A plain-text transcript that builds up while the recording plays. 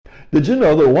Did you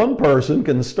know that one person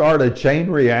can start a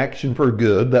chain reaction for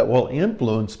good that will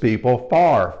influence people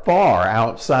far, far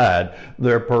outside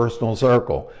their personal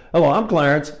circle? Hello, I'm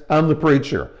Clarence. I'm the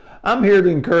preacher. I'm here to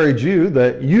encourage you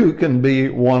that you can be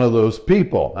one of those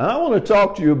people. And I want to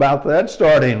talk to you about that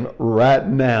starting right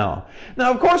now.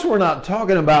 Now, of course, we're not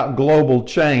talking about global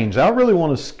change. I really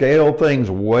want to scale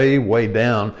things way, way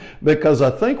down, because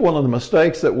I think one of the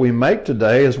mistakes that we make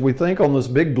today is we think on this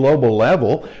big global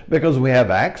level because we have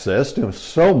access to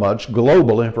so much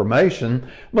global information,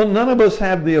 but none of us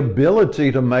have the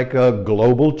ability to make a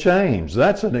global change.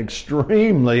 That's an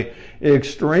extremely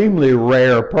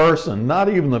rare person. Not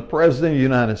even the President of the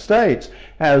United States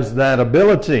has that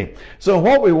ability. So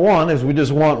what we want is we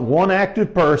just want one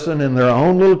active person in their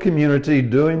own little community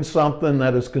doing something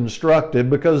that is constructive,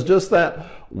 because just that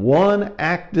one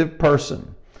active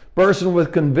person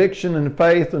with conviction and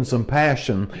faith and some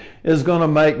passion is going to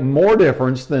make more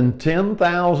difference than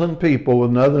 10,000 people with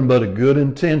nothing but a good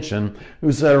intention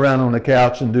who sit around on the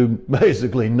couch and do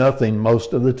basically nothing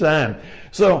most of the time.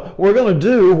 So we're going to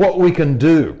do what we can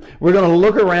do. We're going to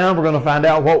look around. We're going to find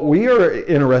out what we are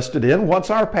interested in. What's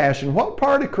our passion? What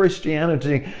part of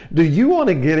Christianity do you want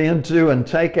to get into and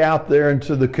take out there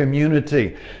into the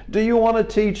community? Do you want to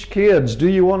teach kids? Do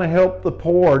you want to help the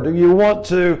poor? Do you want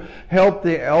to help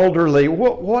the elderly?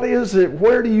 What is it?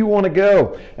 Where do you want to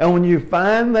go? And when you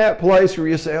find that place where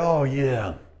you say, oh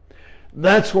yeah,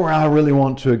 that's where I really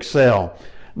want to excel,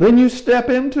 then you step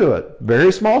into it.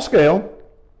 Very small scale.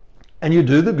 And you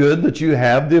do the good that you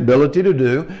have the ability to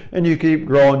do, and you keep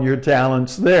growing your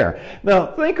talents there. Now,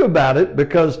 think about it,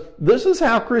 because this is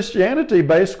how Christianity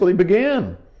basically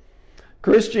began.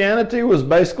 Christianity was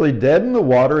basically dead in the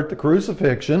water at the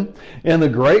crucifixion. In the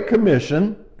Great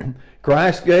Commission,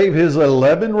 Christ gave his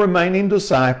 11 remaining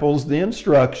disciples the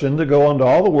instruction to go into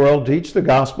all the world, teach the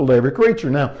gospel to every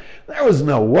creature. Now, there was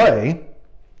no way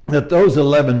that those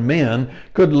 11 men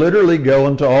could literally go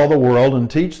into all the world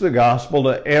and teach the gospel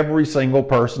to every single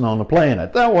person on the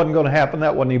planet. That wasn't going to happen.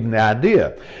 That wasn't even the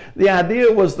idea. The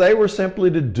idea was they were simply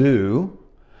to do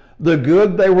the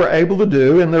good they were able to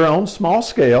do in their own small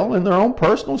scale, in their own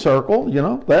personal circle,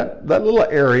 that little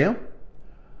area.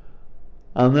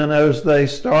 And then as they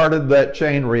started that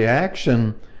chain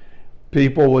reaction,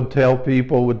 people would tell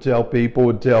people,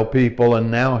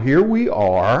 and now here we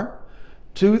are,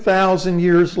 2,000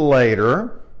 years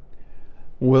later,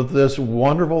 with this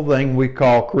wonderful thing we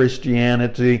call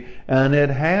Christianity, and it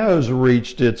has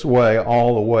reached its way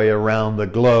all the way around the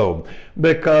globe,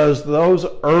 because those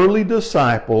early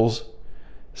disciples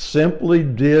simply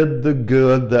did the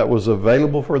good that was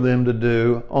available for them to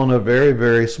do on a very,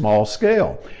 very small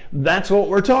scale. That's what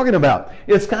we're talking about.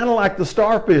 It's kind of like the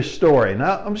starfish story.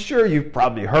 Now, I'm sure you've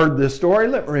probably heard this story.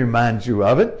 Let me remind you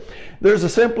of it. There's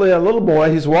simply a little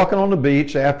boy. He's walking on the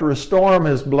beach after a storm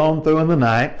has blown through in the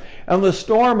night, and the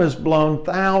storm has blown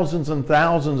thousands and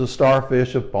thousands of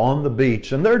starfish upon the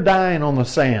beach, and they're dying on the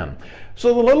sand.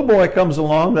 So the little boy comes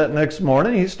along that next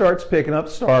morning. He starts picking up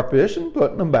starfish and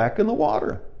putting them back in the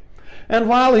water. And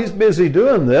while he's busy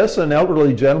doing this, an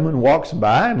elderly gentleman walks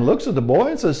by and looks at the boy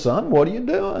and says, "Son, what are you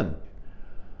doing?"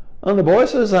 And the boy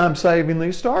says, "I'm saving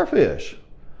these starfish."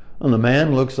 And the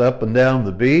man looks up and down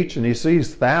the beach, and he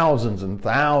sees thousands and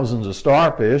thousands of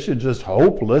starfish. It's just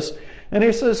hopeless. And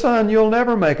he says, "Son, you'll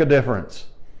never make a difference."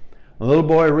 The little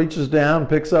boy reaches down,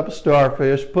 picks up a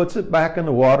starfish, puts it back in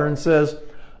the water, and says,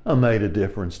 "I made a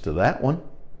difference to that one."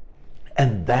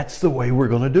 And that's the way we're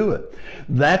going to do it.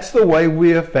 That's the way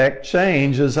we affect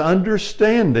change, is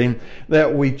understanding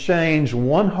that we change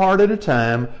one heart at a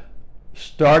time,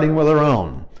 starting with our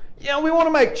own. Yeah, we want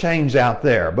to make change out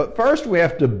there, but first we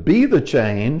have to be the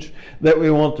change that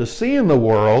we want to see in the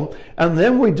world, and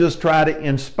then we just try to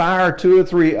inspire 2 or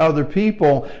 3 other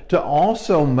people to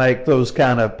also make those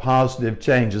kind of positive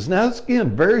changes. Now, it's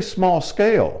again very small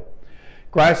scale.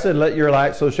 Christ said, "Let your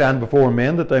light so shine before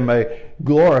men that they may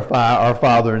glorify our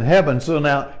Father in heaven." So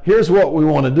now, here's what we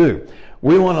want to do.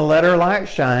 We want to let our light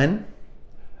shine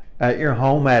at your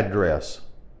home address.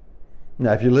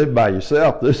 Now, if you live by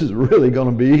yourself, this is really going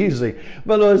to be easy.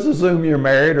 But let's assume you're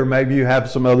married, or maybe you have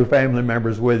some other family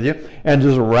members with you, and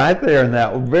just right there in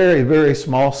that very, very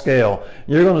small scale,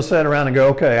 you're going to sit around and go,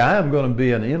 okay, I am going to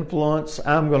be an influence.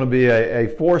 I'm going to be a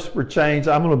force for change.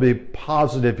 I'm going to be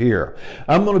positive here.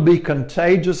 I'm going to be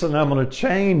contagious, and I'm going to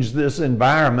change this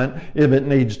environment if it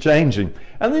needs changing.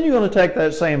 And then you're going to take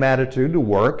that same attitude to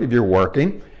work if you're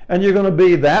working. And you're going to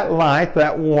be that light,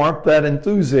 that warmth, that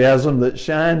enthusiasm that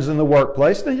shines in the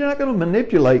workplace. And you're not going to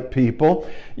manipulate people.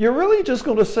 You're really just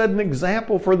going to set an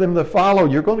example for them to follow.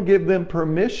 You're going to give them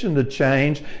permission to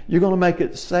change. You're going to make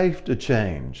it safe to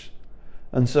change.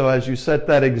 And so as you set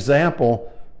that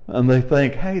example and they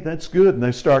think, hey, that's good, and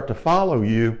they start to follow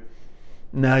you,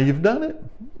 now you've done it.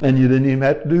 And you didn't even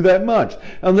have to do that much.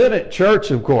 And then at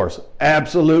church, of course,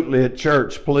 absolutely at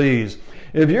church, please.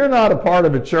 If you're not a part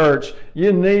of a church,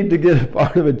 you need to get a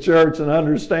part of a church and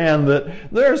understand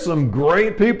that there's some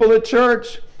great people at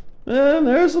church. And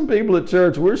there's some people at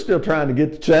church, we're still trying to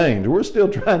get the change. We're still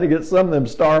trying to get some of them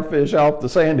starfish off the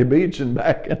sandy beach and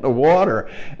back in the water.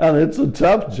 And it's a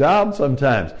tough job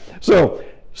sometimes. So,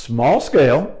 small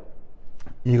scale,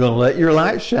 you're going to let your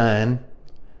light shine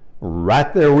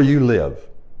right there where you live.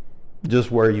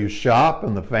 Just where you shop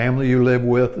and the family you live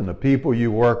with and the people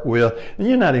you work with. And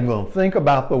you're not even going to think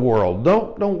about the world.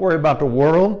 Don't worry about the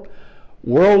world.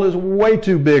 World is way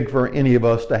too big for any of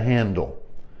us to handle.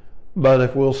 But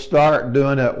if we'll start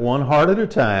doing it one heart at a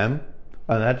time,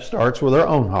 and that starts with our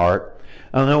own heart,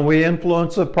 and then we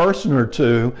influence a person or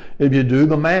two, if you do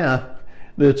the math,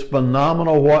 it's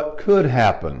phenomenal what could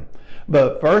happen.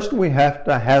 But first we have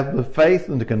to have the faith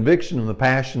and the conviction and the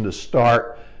passion to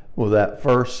start with that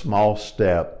first small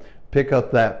step. Pick up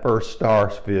that first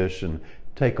starfish and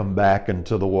take them back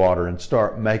into the water and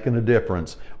start making a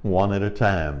difference one at a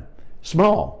time.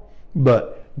 Small,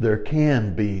 but there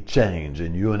can be change,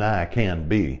 and you and I can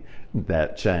be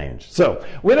that change. So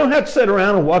we don't have to sit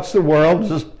around and watch the world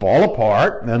just fall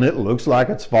apart, and it looks like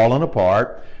it's falling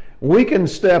apart. We can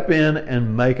step in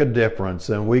and make a difference,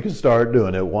 and we can start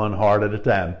doing it one heart at a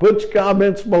time. Put your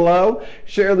comments below,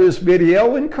 share this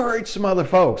video, encourage some other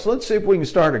folks. Let's see if we can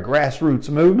start a grassroots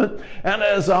movement. And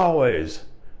as always,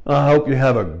 I hope you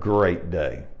have a great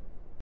day.